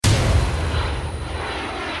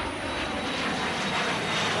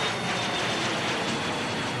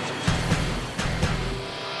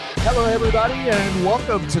Hello, everybody, and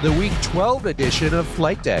welcome to the Week 12 edition of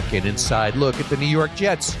Flight Deck, an inside look at the New York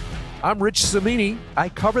Jets. I'm Rich Cimini. I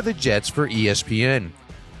cover the Jets for ESPN.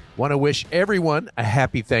 Want to wish everyone a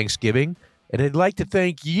happy Thanksgiving, and I'd like to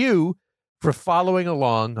thank you for following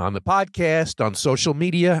along on the podcast, on social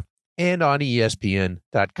media, and on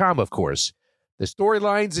ESPN.com, of course. The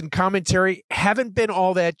storylines and commentary haven't been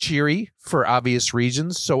all that cheery for obvious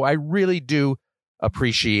reasons, so I really do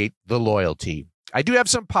appreciate the loyalty. I do have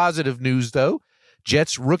some positive news, though.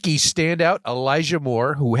 Jets rookie standout Elijah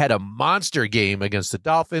Moore, who had a monster game against the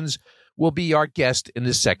Dolphins, will be our guest in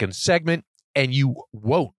the second segment, and you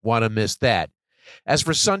won't want to miss that. As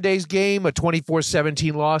for Sunday's game, a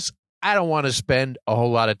 24-17 loss, I don't want to spend a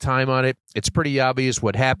whole lot of time on it. It's pretty obvious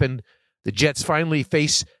what happened. The Jets finally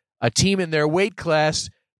face a team in their weight class,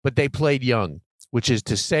 but they played young, which is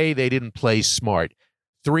to say they didn't play smart.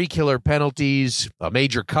 3 killer penalties, a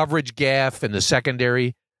major coverage gaffe in the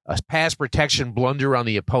secondary, a pass protection blunder on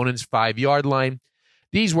the opponent's 5-yard line.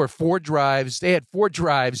 These were 4 drives. They had 4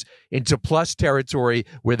 drives into plus territory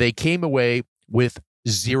where they came away with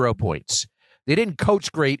 0 points. They didn't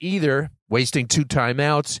coach great either, wasting 2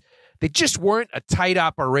 timeouts. They just weren't a tight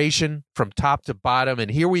operation from top to bottom,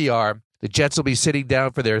 and here we are. The Jets will be sitting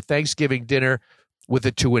down for their Thanksgiving dinner with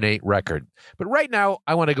a 2-8 record. But right now,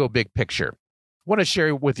 I want to go big picture. I want to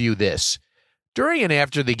share with you this. During and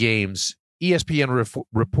after the games, ESPN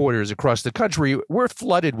reporters across the country were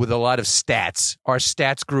flooded with a lot of stats. Our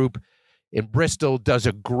stats group in Bristol does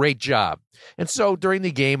a great job. And so during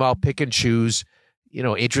the game, I'll pick and choose,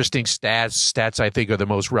 interesting stats I think are the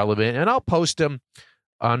most relevant, and I'll post them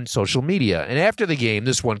on social media. And after the game,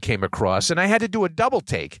 this one came across, and I had to do a double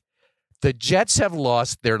take. The Jets have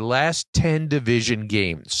lost their last 10 division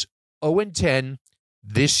games, 0-10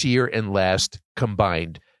 this year and last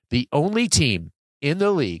combined. The only team in the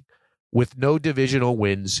league with no divisional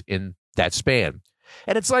wins in that span.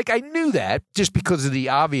 And it's like I knew that just because of the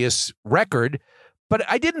obvious record, but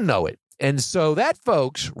I didn't know it. And so that,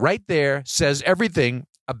 folks, right there says everything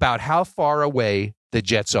about how far away the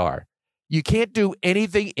Jets are. You can't do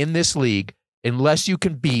anything in this league unless you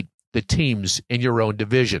can beat the teams in your own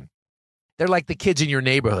division. They're like the kids in your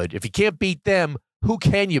neighborhood. If you can't beat them, who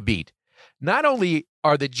can you beat? Not only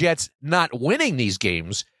are the Jets not winning these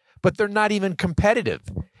games, but they're not even competitive.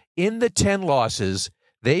 In the 10 losses,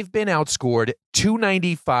 they've been outscored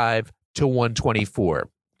 295 to 124.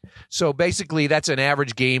 So basically, that's an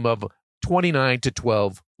average game of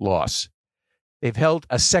 29-12 loss. They've held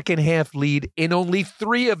a second-half lead in only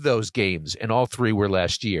 3 of those games, and all 3 were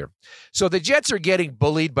last year. So the Jets are getting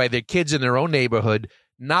bullied by their kids in their own neighborhood,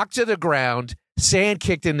 knocked to the ground, sand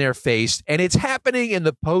kicked in their face, and it's happening in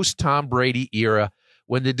the post-Tom Brady era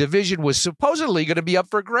when the division was supposedly going to be up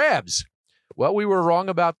for grabs. Well, we were wrong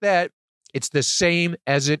about that. It's the same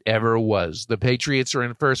as it ever was. The Patriots are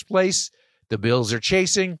in first place, the Bills are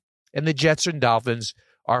chasing, and the Jets and Dolphins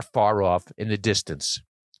are far off in the distance.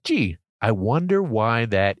 Gee, I wonder why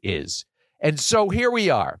that is. And so here we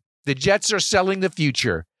are. The Jets are selling the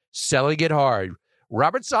future, selling it hard.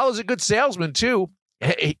 Robert Saleh is a good salesman, too.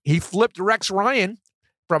 He flipped Rex Ryan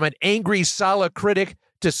from an angry Saleh critic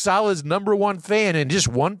to Saleh's #1 fan in just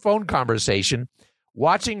one phone conversation.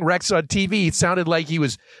 Watching Rex on TV, it sounded like he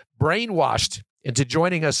was brainwashed into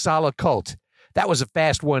joining a Saleh cult. That was a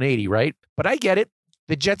fast 180, right? But I get it.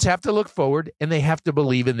 The Jets have to look forward, and they have to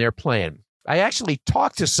believe in their plan. I actually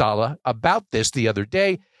talked to Saleh about this the other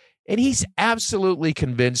day, and he's absolutely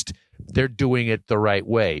convinced they're doing it the right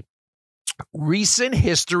way. Recent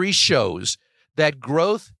history shows that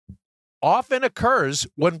growth often occurs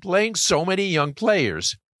when playing so many young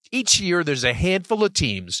players. Each year, there's a handful of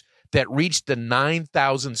teams that reach the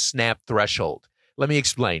 9,000 snap threshold. Let me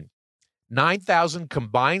explain. 9,000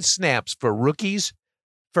 combined snaps for rookies,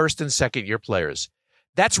 first and second year players.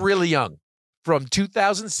 That's really young. From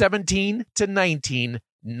 2017 to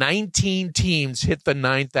 19 teams hit the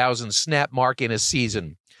 9,000 snap mark in a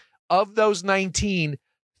season. Of those 19,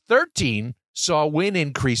 13 saw win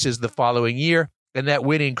increases the following year, and that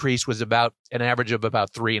win increase was about an average of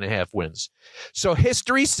about 3.5 wins. So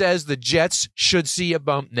history says the Jets should see a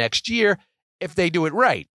bump next year if they do it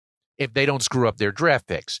right, if they don't screw up their draft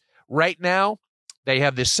picks. Right now, they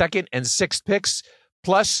have the 2nd and 6th picks,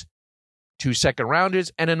 plus 2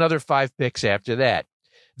 second-rounders and another 5 picks after that.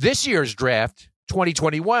 This year's draft,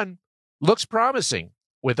 2021, looks promising,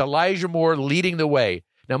 with Elijah Moore leading the way.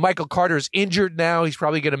 Now, Michael Carter's injured now. He's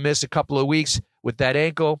probably going to miss a couple of weeks with that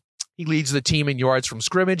ankle. He leads the team in yards from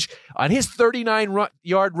scrimmage. On his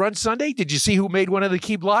 39-yard run Sunday, did you see who made one of the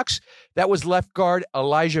key blocks? That was left guard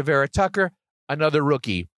Elijah Vera Tucker, another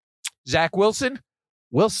rookie. Zach Wilson,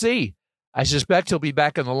 we'll see. I suspect he'll be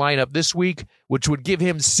back in the lineup this week, which would give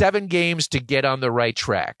him 7 games to get on the right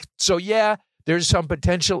track. So, yeah, there's some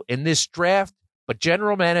potential in this draft, but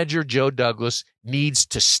general manager Joe Douglas needs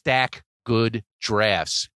to stack good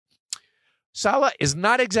drafts. Saleh is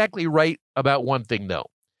not exactly right about one thing, though.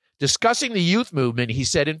 Discussing the youth movement, he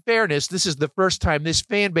said, in fairness, this is the first time this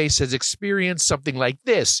fan base has experienced something like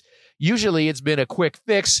this. Usually it's been a quick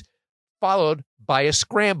fix followed by a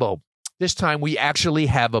scramble. This time we actually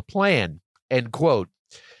have a plan, end quote.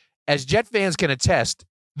 As Jet fans can attest,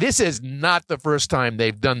 this is not the first time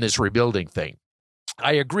they've done this rebuilding thing.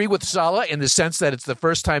 I agree with Saleh in the sense that it's the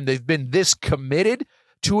first time they've been this committed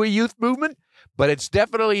to a youth movement, but it's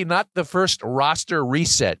definitely not the first roster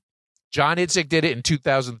reset. John Idzik did it in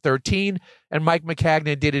 2013, and Mike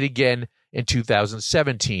Maccagnan did it again in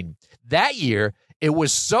 2017. That year, it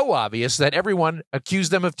was so obvious that everyone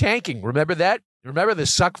accused them of tanking. Remember that? Remember the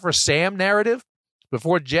suck for Sam narrative?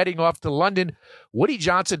 Before jetting off to London, Woody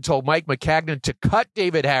Johnson told Mike Maccagnan to cut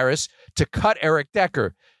David Harris, to cut Eric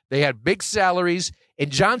Decker. They had big salaries,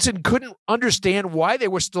 and Johnson couldn't understand why they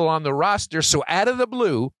were still on the roster. So out of the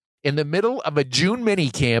blue, in the middle of a June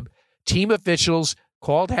minicamp, team officials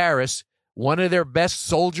called Harris, one of their best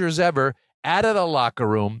soldiers ever, out of the locker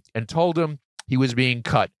room and told him he was being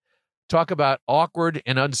cut. Talk about awkward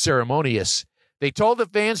and unceremonious. They told the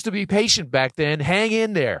fans to be patient back then. Hang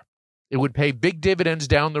in there. It would pay big dividends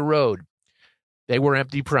down the road. They were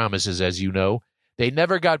empty promises, as you know. They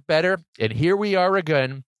never got better, and here we are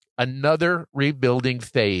again, another rebuilding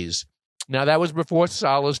phase. Now, that was before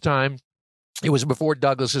Saleh's time. It was before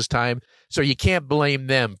Douglas's time, so you can't blame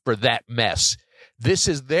them for that mess. This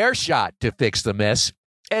is their shot to fix the mess,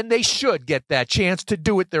 and they should get that chance to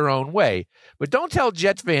do it their own way. But don't tell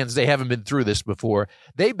Jets fans they haven't been through this before.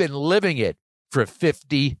 They've been living it for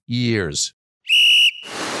 50 years.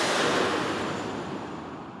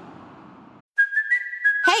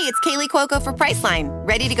 Hey, it's Kaylee Cuoco for Priceline.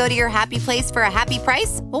 Ready to go to your happy place for a happy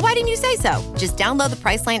price? Well, why didn't you say so? Just download the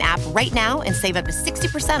Priceline app right now and save up to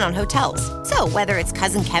 60% on hotels. So whether it's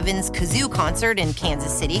Cousin Kevin's Kazoo Concert in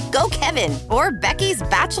Kansas City, go Kevin, or Becky's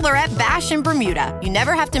Bachelorette Bash in Bermuda, you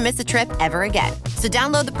never have to miss a trip ever again. So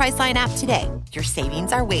download the Priceline app today. Your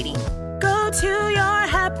savings are waiting. Go to your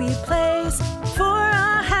happy place for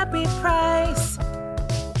a happy price.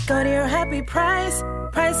 Go to your happy price,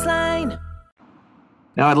 Priceline.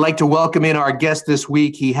 Now, I'd like to welcome in our guest this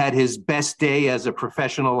week. He had his best day as a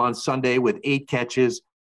professional on Sunday with 8 catches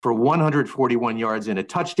for 141 yards and a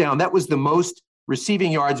touchdown. That was the most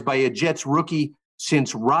receiving yards by a Jets rookie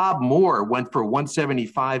since Rob Moore went for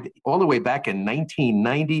 175 all the way back in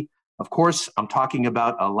 1990. Of course, I'm talking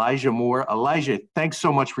about Elijah Moore. Elijah, thanks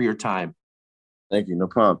so much for your time. Thank you. No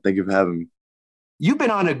problem. Thank you for having me. You've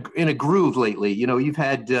been in a groove lately. You know, you've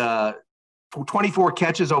had 24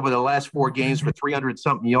 catches over the last 4 games for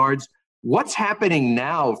 300-something yards. What's happening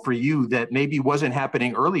now for you that maybe wasn't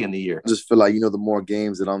happening early in the year? I just feel like, the more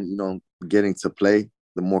games that I'm, getting to play,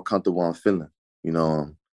 the more comfortable I'm feeling.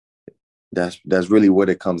 That's really what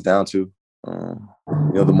it comes down to.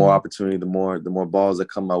 The more opportunity, the more balls that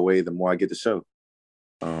come my way, the more I get to show.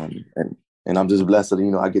 And I'm just blessed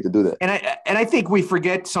that, I get to do that. And I think we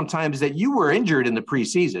forget sometimes that you were injured in the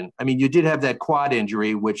preseason. I mean, you did have that quad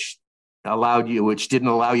injury, which didn't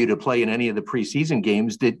allow you to play in any of the preseason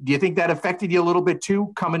games. Do you think that affected you a little bit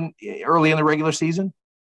too, coming early in the regular season?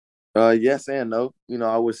 Yes and no.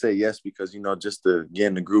 I would say yes because, just to get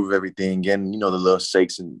in the groove of everything, getting, the little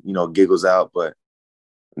shakes and, giggles out, but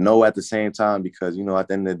no at the same time because, at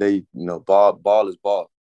the end of the day, ball is ball,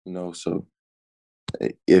 so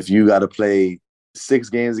if you got to play 6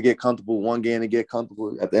 games to get comfortable, 1 game to get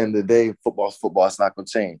comfortable, at the end of the day, football's football. It's not going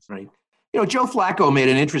to change. Right. Joe Flacco made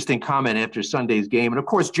an interesting comment after Sunday's game. And, of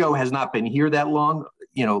course, Joe has not been here that long,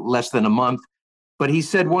 less than a month. But he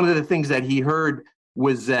said one of the things that he heard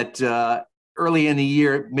was that early in the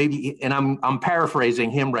year, maybe, and I'm paraphrasing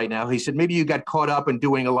him right now, he said maybe you got caught up in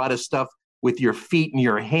doing a lot of stuff with your feet and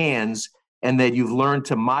your hands and that you've learned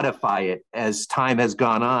to modify it as time has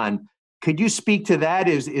gone on. Could you speak to that?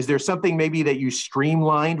 Is there something maybe that you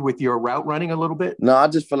streamlined with your route running a little bit? No, I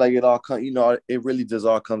just feel like it all comes, it really just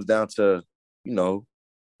all comes down to,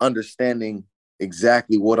 understanding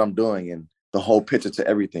exactly what I'm doing and the whole picture to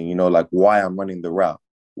everything, like why I'm running the route,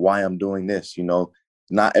 why I'm doing this,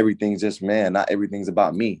 not everything's just not everything's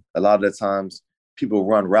about me. A lot of the times people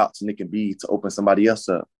run routes and it can be to open somebody else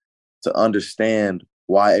up, to understand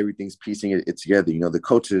why everything's piecing it together. The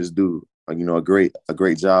coaches do, a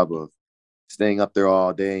great job of staying up there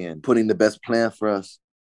all day and putting the best plan for us,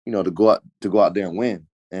 to go out there and win.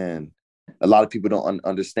 And a lot of people don't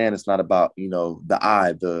understand it's not about, the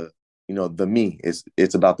I, the me.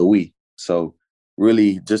 It's about the we. So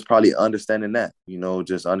really just probably understanding that,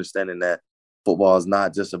 just understanding that football is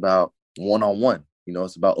not just about one-on-one,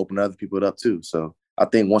 it's about opening other people up too. So I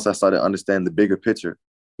think once I started understanding the bigger picture,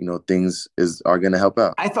 things are going to help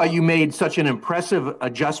out. I thought you made such an impressive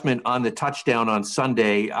adjustment on the touchdown on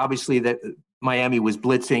Sunday. Obviously, that Miami was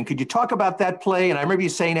blitzing. Could you talk about that play? And I remember you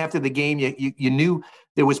saying after the game, you knew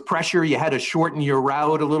there was pressure. You had to shorten your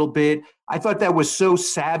route a little bit. I thought that was so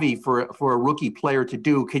savvy for a rookie player to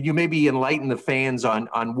do. Could you maybe enlighten the fans on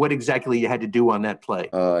what exactly you had to do on that play?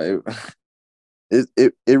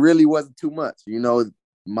 It really wasn't too much.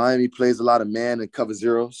 Miami plays a lot of man and cover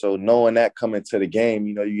zero. So knowing that coming to the game,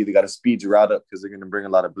 you either got to speed your route up because they're going to bring a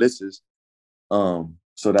lot of blitzes.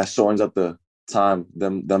 So that shortens up the time, the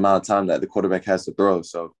amount of time that the quarterback has to throw.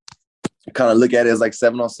 So you kind of look at it as like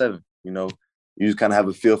 7-on-7. You just kind of have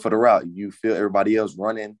a feel for the route. You feel everybody else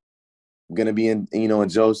running, going to be in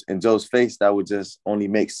Joe's face. That would just only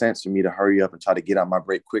make sense for me to hurry up and try to get out my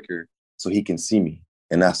break quicker so he can see me.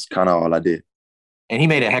 And that's kind of all I did. And he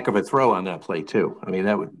made a heck of a throw on that play too. I mean,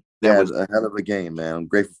 that was a hell of a game, man. I'm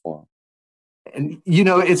grateful for him. And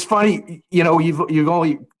it's funny. You've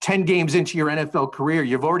only 10 games into your NFL career.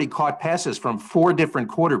 You've already caught passes from 4 different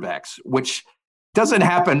quarterbacks, which doesn't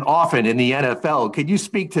happen often in the NFL. Could you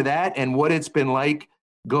speak to that and what it's been like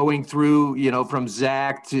going through, from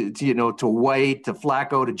Zach to White to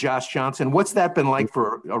Flacco to Josh Johnson? What's that been like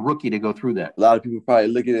for a rookie to go through that? A lot of people probably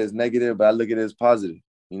look at it as negative, but I look at it as positive.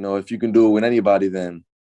 If you can do it with anybody, then,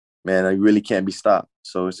 man, you really can't be stopped.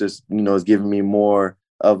 So it's just, it's giving me more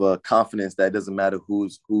of a confidence that it doesn't matter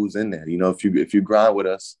who's in there. If you grind with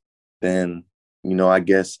us, then, I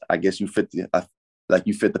guess you fit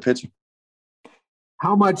the picture.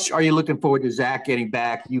 How much are you looking forward to Zach getting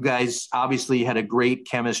back? You guys obviously had a great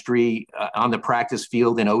chemistry on the practice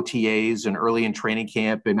field and OTAs and early in training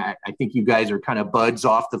camp. And I think you guys are kind of buds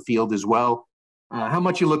off the field as well. How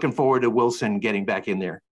much are you looking forward to Wilson getting back in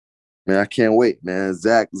there? Man, I can't wait, man.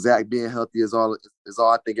 Zach being healthy is all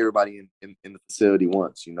I think everybody in the facility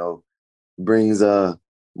wants, brings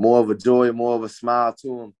more of a joy, more of a smile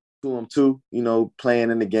to him too,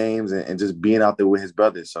 playing in the games and just being out there with his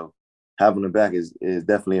brothers. So having him back is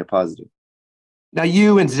definitely a positive. Now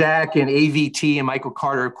you and Zach and AVT and Michael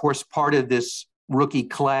Carter, of course, part of this rookie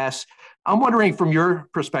class. I'm wondering from your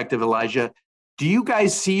perspective, Elijah, do you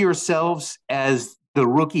guys see yourselves as the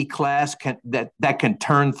rookie class that can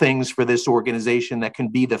turn things for this organization, that can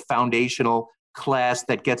be the foundational class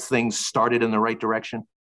that gets things started in the right direction?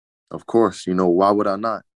 Of course. Why would I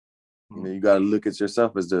not? You got to look at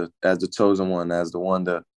yourself as the chosen one, as the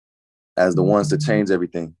ones to change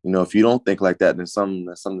everything. If you don't think like that, then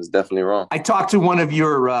something's definitely wrong. I talked to one of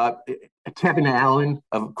your Kevin Allen,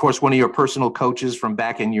 of course, one of your personal coaches from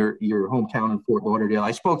back in your hometown in Fort Lauderdale.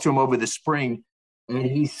 I spoke to him over the spring, and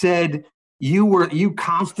he said you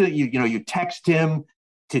text him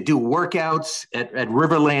to do workouts at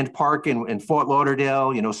Riverland Park in Fort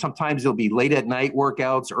Lauderdale. Sometimes there'll be late at night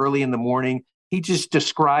workouts, early in the morning. He just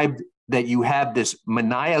described that you have this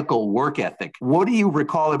maniacal work ethic. What do you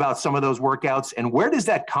recall about some of those workouts, and where does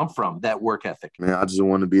that come from, that work ethic? Man, I just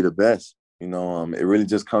want to be the best. It really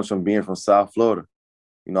just comes from being from South Florida.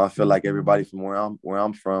 I feel like everybody from where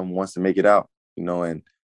I'm from wants to make it out, and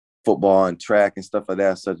football and track and stuff like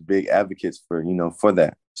that are such big advocates for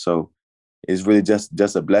that. So it's really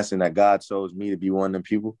just a blessing that God chose me to be one of them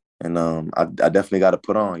people. And I definitely got to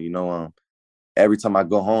put on, every time I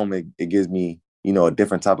go home, it gives me, a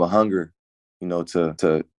different type of hunger,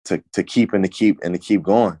 to keep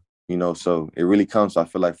going, so it really comes, I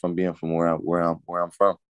feel like, from being from where I'm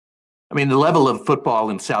from. I mean, the level of football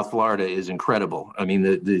in South Florida is incredible. I mean,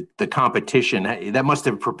 the competition that must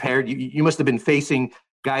have prepared you. You must have been facing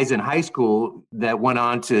guys in high school that went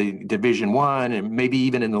on to Division I and maybe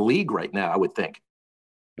even in the league right now, I would think.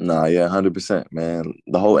 Nah, yeah, 100%, man.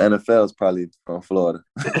 The whole NFL is probably from Florida.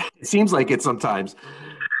 It seems like it sometimes.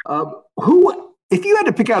 If you had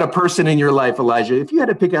to pick out a person in your life, Elijah, if you had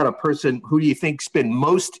to pick out a person who do you think's been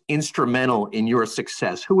most instrumental in your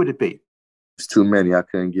success, who would it be? It's too many. I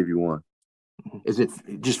couldn't give you one. Is it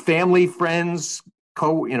just family, friends,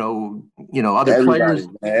 other everybody, players?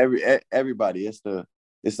 Man, everybody. It's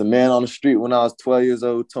the man on the street when I was 12 years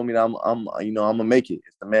old told me that I'm gonna make it.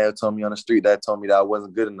 It's the man who told me on the street that told me that I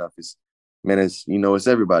wasn't good enough. It's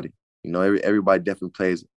everybody. Everybody definitely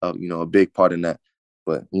plays a big part in that.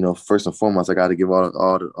 But first and foremost, I got to give all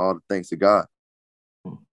the thanks to God.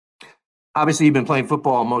 Obviously, you've been playing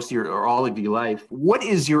football most of all of your life. What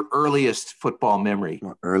is your earliest football memory?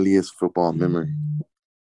 My earliest football memory.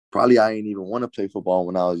 probably I didn't even want to play football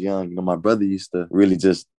when I was young. You know, my brother used to really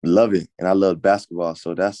just love it, and I loved basketball.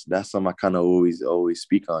 So that's something I kind of always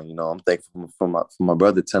speak on. You know, I'm thankful for my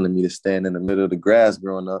brother telling me to stand in the middle of the grass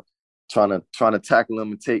growing up, trying to tackle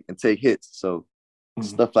him and take hits. So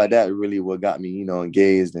stuff like that really what got me, you know,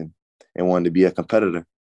 engaged and wanted to be a competitor.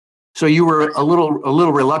 So you were a little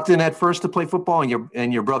reluctant at first to play football,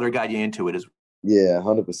 and your brother got you into it as well. Yeah,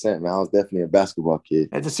 100%, man. I was definitely a basketball kid.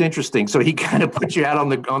 That's interesting. So he kind of put you out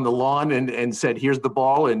on the lawn and said, "Here's the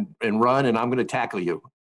ball and run, and I'm going to tackle you."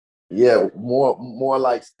 Yeah, more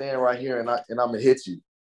like stand right here and I'm gonna hit you.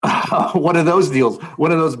 One of those deals.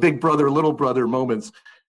 One of those big brother, little brother moments.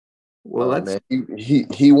 Well, man,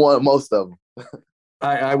 he won most of them.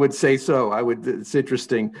 I would say so. It's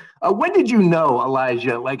interesting. When did you know,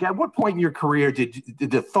 Elijah? Like, at what point in your career did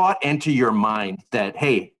the thought enter your mind that,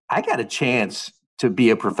 hey, I got a chance to be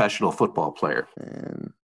a professional football player?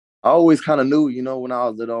 And I always kind of knew, you know, when I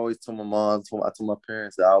was little, I always told my mom, I told my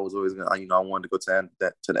parents that I was always gonna, you know, I wanted to go to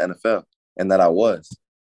the NFL, and that I was.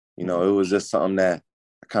 You know, it was just something that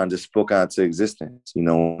I kind of just spoke out into existence. You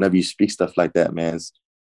know, whenever you speak stuff like that, man,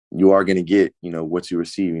 you are gonna get, you know, what you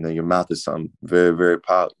receive. You know, your mouth is something very, very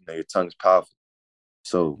powerful. You know, your tongue is powerful.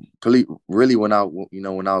 So really, when I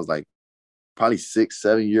was like probably 6,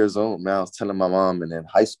 7 years old, man, I was telling my mom, and in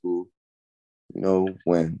high school, you know,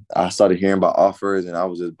 when I started hearing about offers and I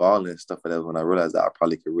was just balling and stuff like that, when I realized that I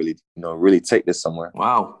probably could really, you know, really take this somewhere.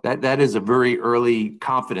 Wow, that is a very early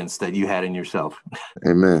confidence that you had in yourself.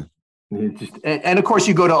 Amen. And of course,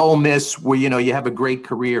 you go to Ole Miss, where, you know, you have a great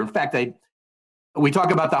career. In fact, we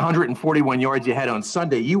talk about the 141 yards you had on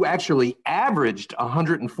Sunday. You actually averaged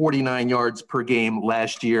 149 yards per game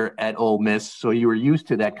last year at Ole Miss, so you were used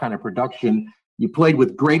to that kind of production. You played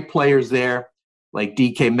with great players there, like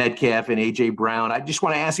DK Metcalf and A.J. Brown. I just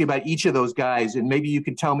want to ask you about each of those guys, and maybe you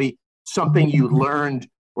can tell me something you learned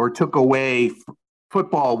or took away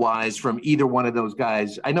football-wise from either one of those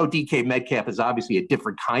guys. I know DK Metcalf is obviously a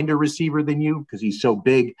different kind of receiver than you because he's so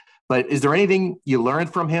big, but is there anything you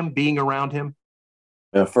learned from him, being around him?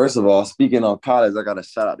 Yeah, first of all, speaking on college, I got to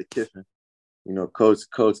shout out to Kiffin. You know, Coach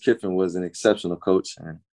Kiffin was an exceptional coach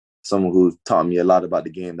and someone who taught me a lot about the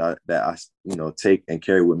game that I, you know, take and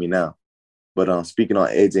carry with me now. But speaking on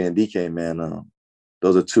AJ and DK, man,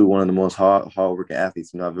 those are one of the most hard-working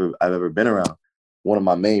athletes, you know, I've ever been around. One of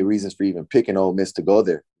my main reasons for even picking Ole Miss to go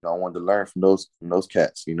there, you know, I wanted to learn from those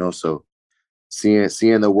cats, you know. So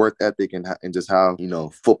seeing the work ethic and just how, you know,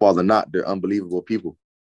 football or not, they're unbelievable people.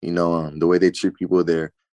 You know, the way they treat people,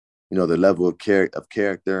 their level of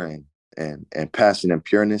character and passion and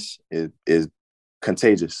pureness is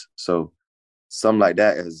contagious. So something like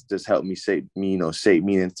that has just helped me shape me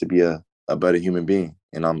into be a better human being.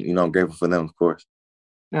 And I'm grateful for them, of course.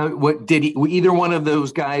 Now, did either one of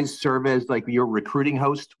those guys serve as like your recruiting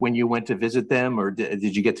host when you went to visit them, or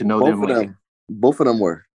did you get to know them? Both of them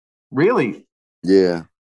were. Really? Yeah.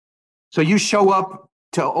 So you show up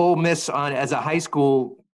to Ole Miss as a high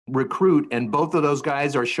school recruit, and both of those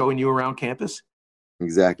guys are showing you around campus?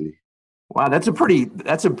 Exactly. Wow, that's a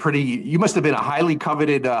pretty, you must have been a highly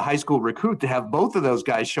coveted high school recruit to have both of those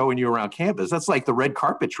guys showing you around campus. That's like the red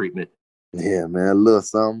carpet treatment. Yeah, man, a little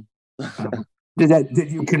something.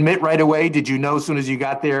 Did you commit right away? Did you know as soon as you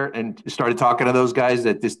got there and started talking to those guys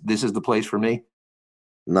that this is the place for me?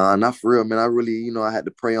 Nah, not for real, man. I really, you know, I had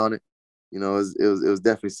to pray on it. You know, it was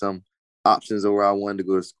definitely some options of where I wanted to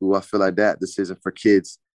go to school. I feel like that decision for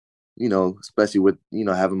kids, you know, especially with, you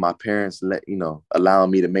know, having my parents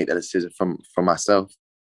allowing me to make that decision for myself.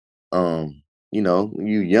 You know,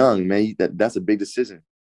 you young, man, that's a big decision.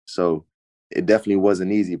 So it definitely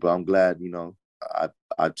wasn't easy, but I'm glad, you know,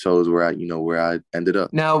 I chose where I ended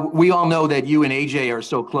up. Now, we all know that you and AJ are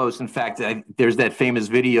so close. In fact, there's that famous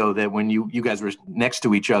video that when you guys were next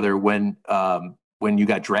to each other when you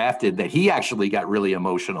got drafted, that he actually got really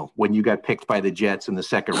emotional when you got picked by the Jets in the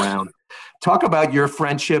second round. Talk about your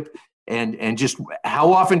friendship and just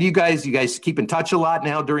how often do you guys keep in touch a lot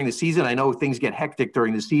now during the season? I know things get hectic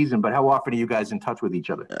during the season, but how often are you guys in touch with each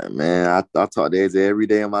other? Man, I talk to AJ every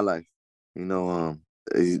day of my life. You know,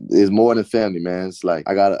 it's more than family, man. It's like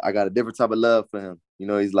I got a different type of love for him. You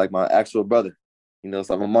know, he's like my actual brother. You know, it's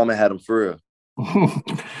like my mama had him for real.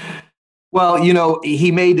 Well, you know, he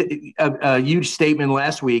made a huge statement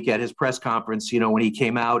last week at his press conference, you know, when he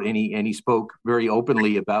came out and he spoke very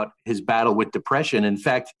openly about his battle with depression. In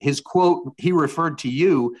fact, his quote, he referred to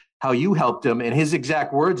you, how you helped him, and his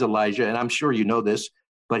exact words, Elijah, and I'm sure you know this,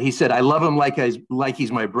 but he said, "I love him like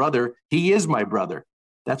he's my brother. He is my brother."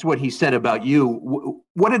 That's what he said about you.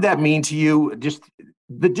 What did that mean to you? Just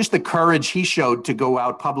just the courage he showed to go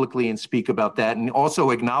out publicly and speak about that, and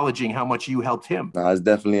also acknowledging how much you helped him. It's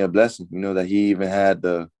definitely a blessing, that he even had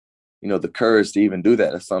the courage to even do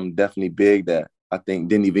that. That's something definitely big that I think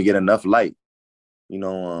didn't even get enough light.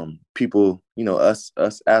 People,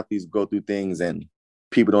 us athletes go through things and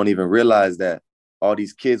people don't even realize that all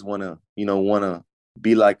these kids want to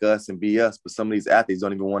be like us and be us, but some of these athletes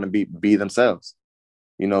don't even want to be themselves,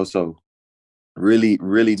 so really,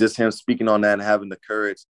 really just him speaking on that and having the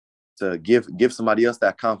courage to give somebody else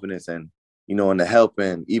that confidence and, and to help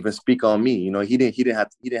and even speak on me. He didn't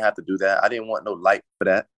have to do that. I didn't want no light for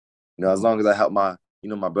that. As long as I help my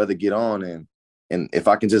brother get on and if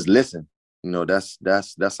I can just listen, that's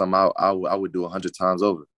something I would do 100 times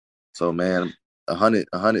over. So, man, 100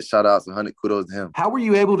 shout outs, 100 kudos to him. How were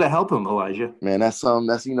you able to help him, Elijah? Man, that's something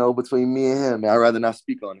that's, between me and him, man. I'd rather not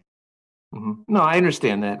speak on it. Mm-hmm. No, I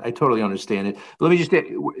understand that. I totally understand it. Let me just,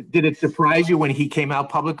 did it surprise you when he came out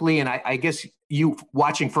publicly? And I guess you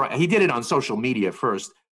he did it on social media first,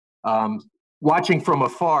 watching from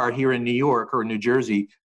afar here in New York or New Jersey.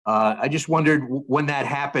 I just wondered when that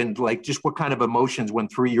happened, like just what kind of emotions went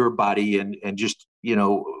through your body and just,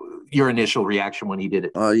 your initial reaction when he did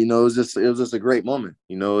it. It was just a great moment.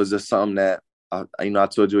 It was just something that I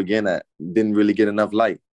told you again that didn't really get enough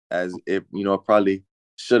light as it, probably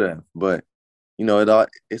should have, but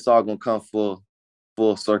it's all gonna come full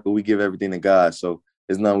circle. We give everything to God, so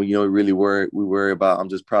it's nothing we really worry about. I'm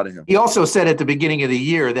just proud of him. He also said at the beginning of the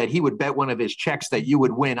year that he would bet one of his checks that you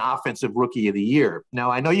would win Offensive Rookie of the Year.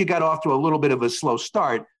 Now I know you got off to a little bit of a slow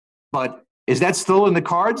start, but is that still in the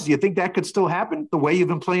cards? Do you think that could still happen the way you've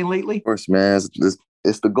been playing lately? Of course, man.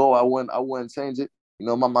 It's the goal. I wouldn't change it.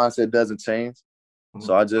 My mindset doesn't change. Mm-hmm.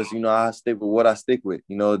 So I just I stick with what I stick with.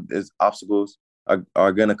 There's obstacles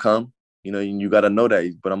are gonna come. You got to know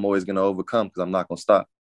that, but I'm always going to overcome because I'm not going to stop.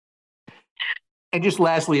 And just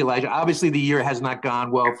lastly, Elijah, obviously the year has not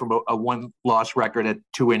gone well from a one-loss record at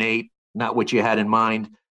 2-8, not what you had in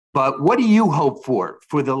mind. But what do you hope for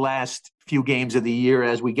the last few games of the year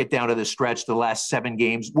as we get down to the stretch, the last 7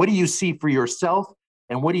 games? What do you see for yourself,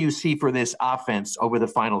 and what do you see for this offense over the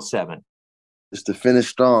final 7? Just to finish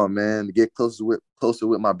strong, man, to get closer with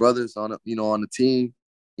my brothers on the team.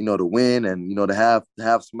 To win and, to have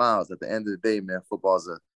smiles at the end of the day, man. Football is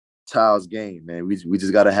a child's game, man. We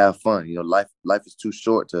just got to have fun. Life is too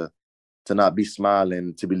short to not be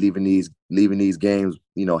smiling, to be leaving these games,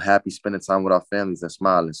 happy, spending time with our families and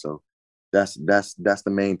smiling. So that's the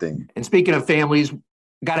main thing. And speaking of families,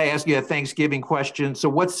 got to ask you a Thanksgiving question. So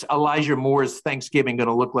what's Elijah Moore's Thanksgiving going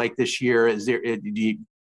to look like this year? Do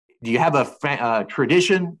you have a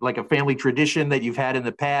tradition, like a family tradition that you've had in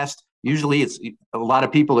the past? Usually it's a lot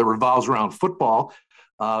of people, it revolves around football.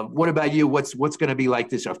 What about you? What's going to be like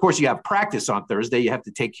this? Of course, you have practice on Thursday. You have to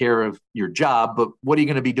take care of your job, but what are you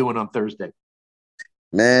going to be doing on Thursday?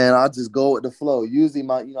 Man, I'll just go with the flow. Usually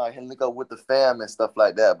I link up with the fam and stuff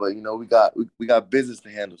like that, but we got business to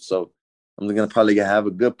handle. So I'm going to probably have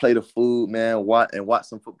a good plate of food, man, watch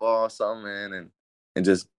some football or something, man, and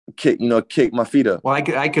just kick my feet up. Well,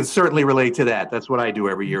 I can certainly relate to that. That's what I do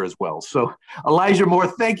every year as well. So, Elijah Moore,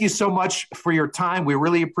 thank you so much for your time. We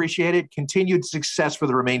really appreciate it. Continued success for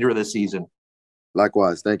the remainder of the season.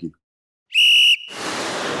 Likewise. Thank you.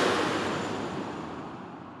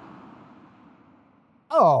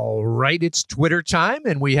 All right, it's Twitter time,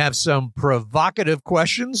 and we have some provocative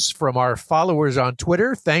questions from our followers on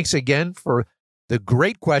Twitter. Thanks again for the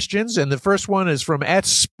great questions. And the first one is from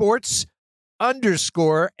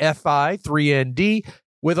 @sports_FI3ND.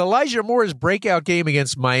 With Elijah Moore's breakout game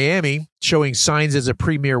against Miami showing signs as a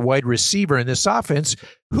premier wide receiver in this offense,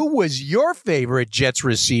 who was your favorite Jets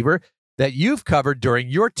receiver that you've covered during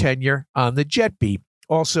your tenure on the Jet Beat?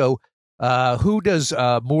 Also, who does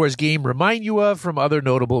Moore's game remind you of from other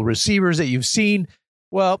notable receivers that you've seen?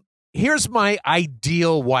 Well, here's my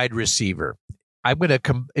ideal wide receiver.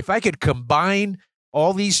 If I could combine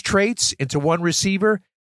all these traits into one receiver,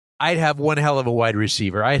 I'd have one hell of a wide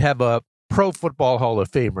receiver. I'd have a Pro Football Hall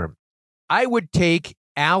of Famer. I would take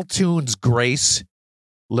Al Toon's grace,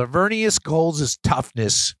 Lavernius Golds'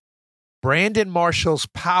 toughness, Brandon Marshall's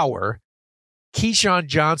power, Keyshawn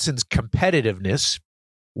Johnson's competitiveness,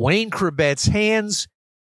 Wayne Krebet's hands,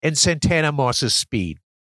 and Santana Moss's speed.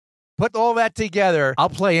 Put all that together, I'll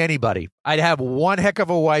play anybody. I'd have one heck of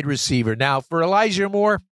a wide receiver. Now, for Elijah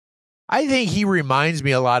Moore, I think he reminds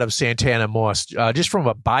me a lot of Santana Moss, just from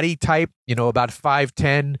a body type, about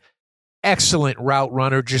 5'10", excellent route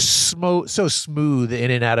runner, just so smooth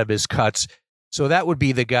in and out of his cuts. So that would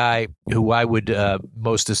be the guy who I would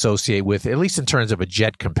most associate with, at least in terms of a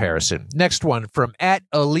Jet comparison. Next one from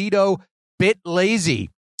 @Alito Bit Lazy.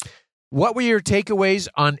 What were your takeaways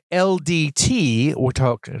on LDT? We're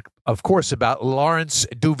talking, of course, about Lawrence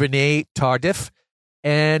Duvernay-Tardif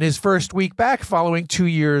and his first week back following 2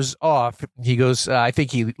 years off. He goes, I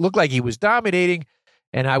think he looked like he was dominating,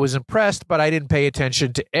 and I was impressed, but I didn't pay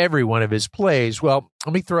attention to every one of his plays. Well,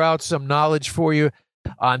 let me throw out some knowledge for you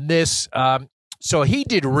on this. So he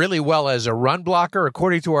did really well as a run blocker,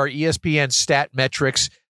 according to our ESPN stat metrics,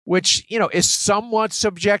 which, is somewhat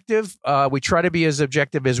subjective. We try to be as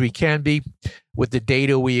objective as we can be with the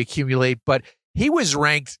data we accumulate, but he was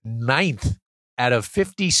ranked 9th out of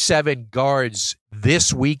 57 guards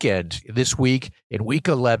this week in week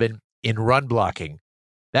 11 in run blocking.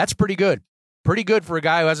 That's pretty good. Pretty good for a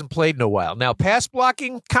guy who hasn't played in a while. Now, pass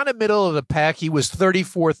blocking, kind of middle of the pack. He was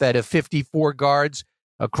 34th out of 54 guards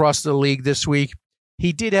across the league this week.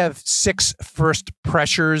 He did have 6 first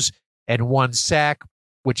pressures and 1 sack,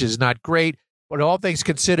 which is not great. But all things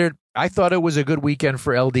considered, I thought it was a good weekend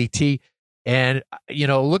for LDT. And,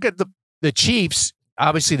 look at the Chiefs.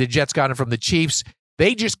 Obviously, the Jets got him from the Chiefs.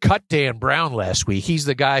 They just cut Dan Brown last week. He's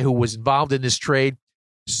the guy who was involved in this trade.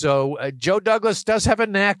 So Joe Douglas does have a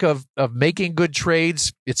knack of making good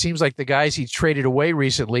trades. It seems like the guys he traded away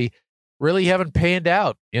recently really haven't panned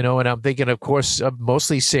out, and I'm thinking, of course, of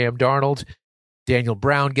mostly Sam Darnold. Daniel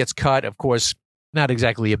Brown gets cut, of course, not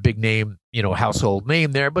exactly a big name, household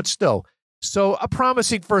name there, but still. So a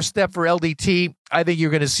promising first step for LDT. I think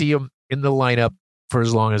you're going to see him in the lineup for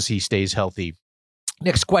as long as he stays healthy.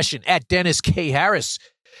 Next question, at Dennis K. Harris.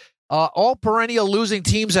 All perennial losing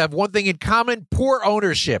teams have one thing in common: poor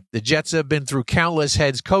ownership. The Jets have been through countless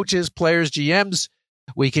heads coaches, players, GMs.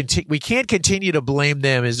 We can't continue to blame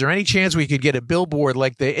them. Is there any chance we could get a billboard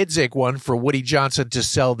like the Idzik one for Woody Johnson to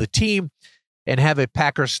sell the team and have a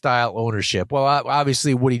Packer-style ownership? Well,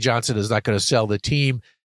 obviously, Woody Johnson is not going to sell the team,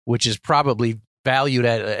 which is probably valued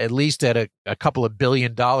at least at a couple of $1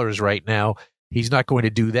 billion right now. He's not going to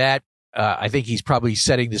do that. I think he's probably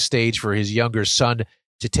setting the stage for his younger son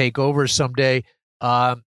to take over someday.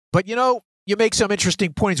 But, you make some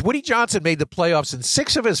interesting points. Woody Johnson made the playoffs in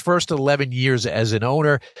 6 of his first 11 years as an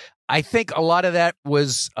owner. I think a lot of that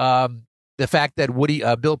was the fact that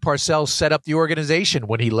Bill Parcells set up the organization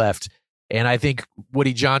when he left. And I think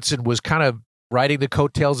Woody Johnson was kind of riding the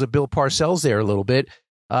coattails of Bill Parcells there a little bit.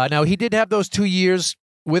 Now, he did have those 2 years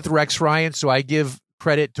with Rex Ryan, so I give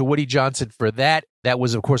credit to Woody Johnson for that. That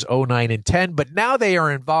was, of course, 09 and 10. But now they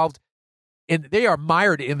are involved. And they are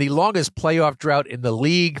mired in the longest playoff drought in the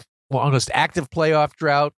league, longest active playoff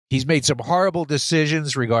drought. He's made some horrible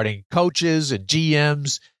decisions regarding coaches and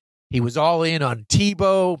GMs. He was all in on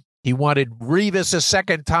Tebow. He wanted Revis a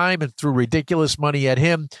second time and threw ridiculous money at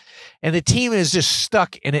him. And the team is just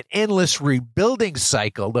stuck in an endless rebuilding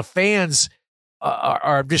cycle. The fans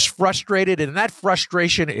are just frustrated, and that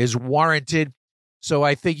frustration is warranted. So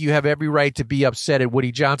I think you have every right to be upset at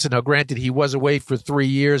Woody Johnson. Now, granted, he was away for 3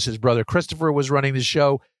 years. His brother Christopher was running the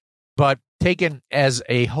show. But taken as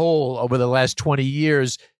a whole over the last 20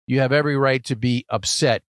 years, you have every right to be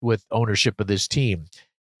upset with ownership of this team.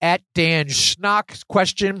 At Dan Schnock's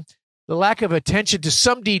question, the lack of attention to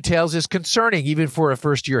some details is concerning, even for a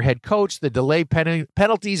first-year head coach. The delay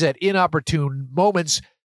penalties at inopportune moments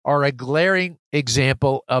are a glaring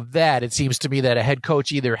example of that. It seems to me that a head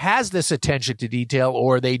coach either has this attention to detail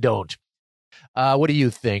or they don't. What do you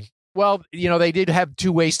think? Well, they did have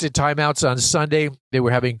 2 wasted timeouts on Sunday. They were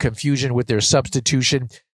having confusion with their substitution,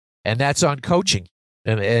 and that's on coaching.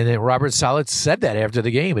 And Robert Saleh said that after the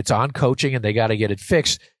game. It's on coaching, and they got to get it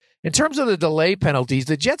fixed. In terms of the delay penalties,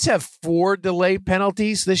 the Jets have 4 delay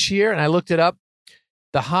penalties this year, and I looked it up.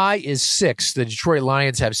 The high is 6. The Detroit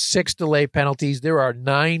Lions have 6 delay penalties. There are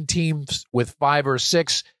 9 teams with 5 or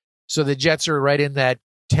 6. So the Jets are right in that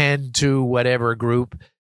 10 to whatever group.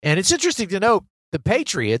 And it's interesting to note the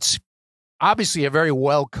Patriots, obviously a very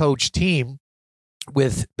well-coached team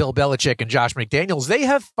with Bill Belichick and Josh McDaniels, they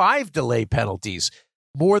have 5 delay penalties,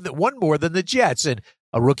 one more than the Jets. And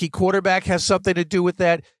a rookie quarterback has something to do with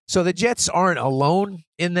that. So the Jets aren't alone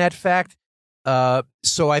in that fact.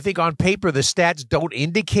 So I think on paper, the stats don't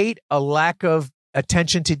indicate a lack of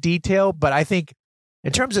attention to detail, but I think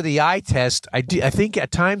in terms of the eye test, I think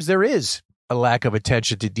at times there is a lack of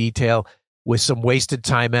attention to detail with some wasted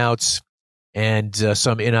timeouts and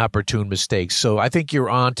some inopportune mistakes. So I think you're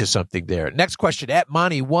on to something there. Next question, at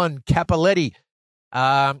Monty1 Capoletti.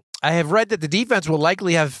 I have read that the defense will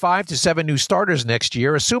likely have 5 to 7 new starters next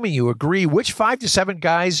year. Assuming you agree, which 5 to 7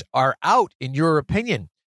 guys are out in your opinion?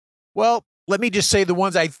 Well, let me just say the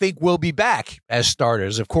ones I think will be back as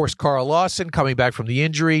starters. Of course, Carl Lawson coming back from the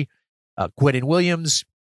injury, Quinnen Williams,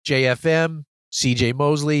 JFM, CJ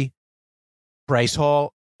Mosley, Bryce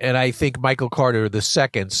Hall, and I think Michael Carter the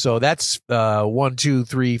second. So that's 1, 2,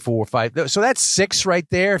 3, 4, 5. So that's 6 right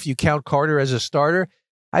there if you count Carter as a starter.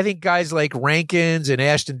 I think guys like Rankins and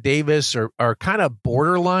Ashton Davis are kind of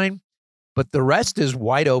borderline, but the rest is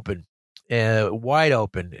wide open.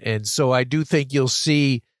 And so I do think you'll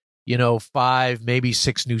see, 5, maybe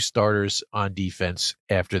 6 new starters on defense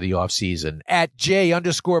after the offseason. At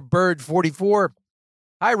J_Bird44.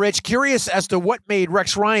 Hi, Rich. Curious as to what made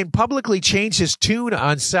Rex Ryan publicly change his tune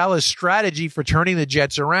on Salah's strategy for turning the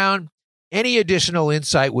Jets around. Any additional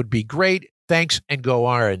insight would be great. Thanks, and go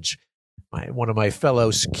Orange. One of my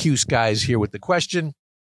fellow Cuse guys here with the question.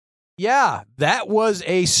 Yeah, that was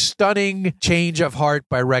a stunning change of heart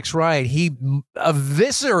by Rex Ryan. He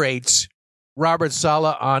eviscerates Robert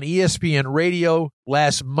Saleh on ESPN Radio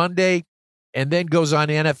last Monday and then goes on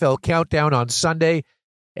NFL Countdown on Sunday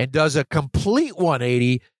and does a complete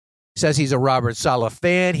 180, says he's a Robert Saleh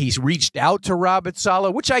fan. He's reached out to Robert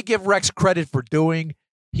Saleh, which I give Rex credit for doing.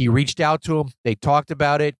 He reached out to him. They talked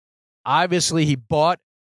about it. Obviously, he bought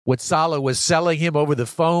what Saleh was selling him over the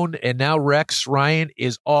phone, and now Rex Ryan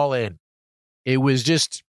is all in. It was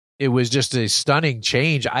just a stunning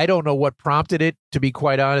change. I don't know what prompted it, to be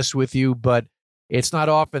quite honest with you, but it's not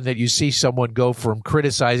often that you see someone go from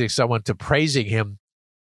criticizing someone to praising him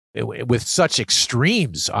with such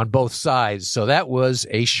extremes on both sides. So that was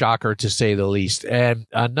a shocker, to say the least. And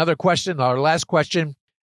another question, our last question,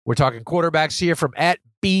 we're talking quarterbacks here from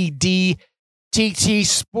 @BDTT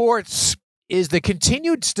Sports. Is the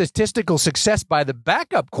continued statistical success by the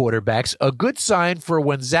backup quarterbacks a good sign for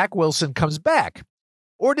when Zach Wilson comes back?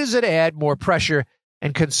 Or does it add more pressure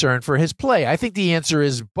and concern for his play? I think the answer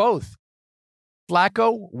is both.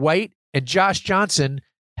 Flacco, White, and Josh Johnson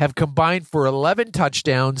have combined for 11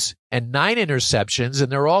 touchdowns and 9 interceptions,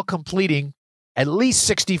 and they're all completing at least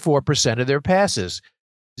 64% of their passes.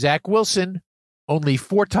 Zach Wilson, only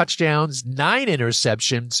 4 touchdowns, 9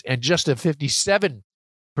 interceptions, and just a 57%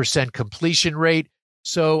 completion rate.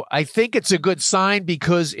 So I think it's a good sign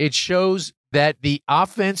because it shows that the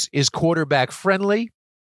offense is quarterback friendly.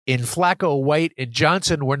 In Flacco, White, and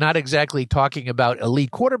Johnson, we're not exactly talking about elite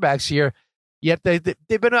quarterbacks here, yet they've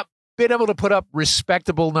been able to put up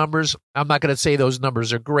respectable numbers. I'm not going to say those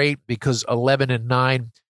numbers are great because 11 and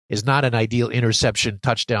 9 is not an ideal interception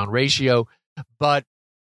touchdown ratio, but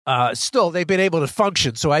still they've been able to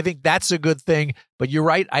function. So I think that's a good thing. But you're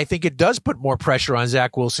right. I think it does put more pressure on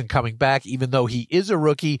Zach Wilson coming back, even though he is a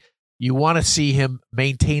rookie. You want to see him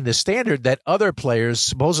maintain the standard that other players,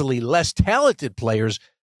 supposedly less talented players,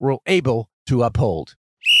 were able to uphold.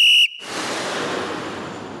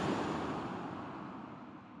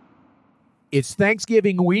 It's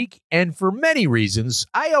Thanksgiving week, and for many reasons,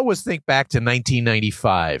 I always think back to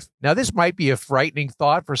 1995. Now, this might be a frightening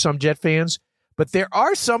thought for some Jet fans, but there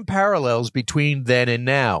are some parallels between then and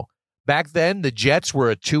now. Back then, the Jets were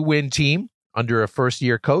a 2-win team under a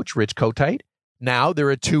first-year coach, Rich Kotite. Now, they're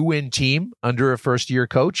a 2-win team under a first-year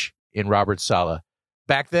coach in Robert Saleh.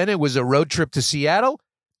 Back then, it was a road trip to Seattle.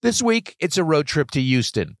 This week, it's a road trip to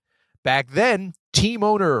Houston. Back then, team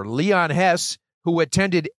owner Leon Hess, who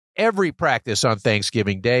attended every practice on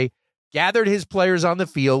Thanksgiving Day, gathered his players on the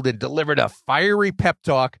field and delivered a fiery pep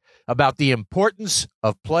talk about the importance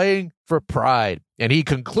of playing for pride. And he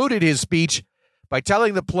concluded his speech by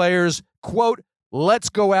telling the players, quote, "Let's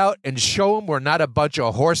go out and show them we're not a bunch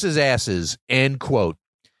of horses' asses," end quote.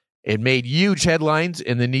 It made huge headlines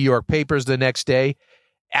in the New York papers the next day.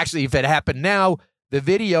 Actually, if it happened now, the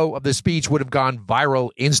video of the speech would have gone viral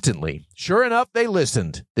instantly. Sure enough, they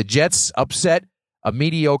listened. The Jets upset a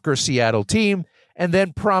mediocre Seattle team and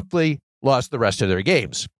then promptly lost the rest of their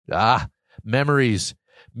games. Memories.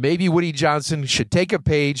 Maybe Woody Johnson should take a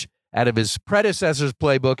page out of his predecessor's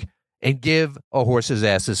playbook and give a horse's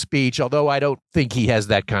asses speech, although I don't think he has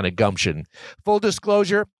that kind of gumption. Full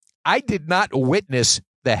disclosure, I did not witness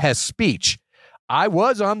the Hess speech. I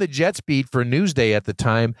was on the Jets beat for Newsday at the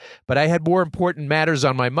time, but I had more important matters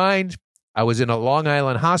on my mind. I was in a Long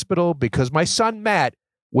Island hospital because my son Matt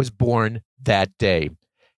was born that day.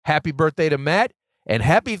 Happy birthday to Matt, and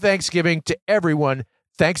happy Thanksgiving to everyone.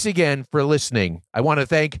 Thanks again for listening. I want to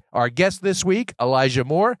thank our guest this week, Elijah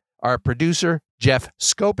Moore, our producer, Jeff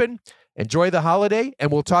Scopin. Enjoy the holiday,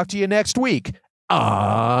 and we'll talk to you next week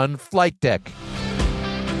on Flight Deck.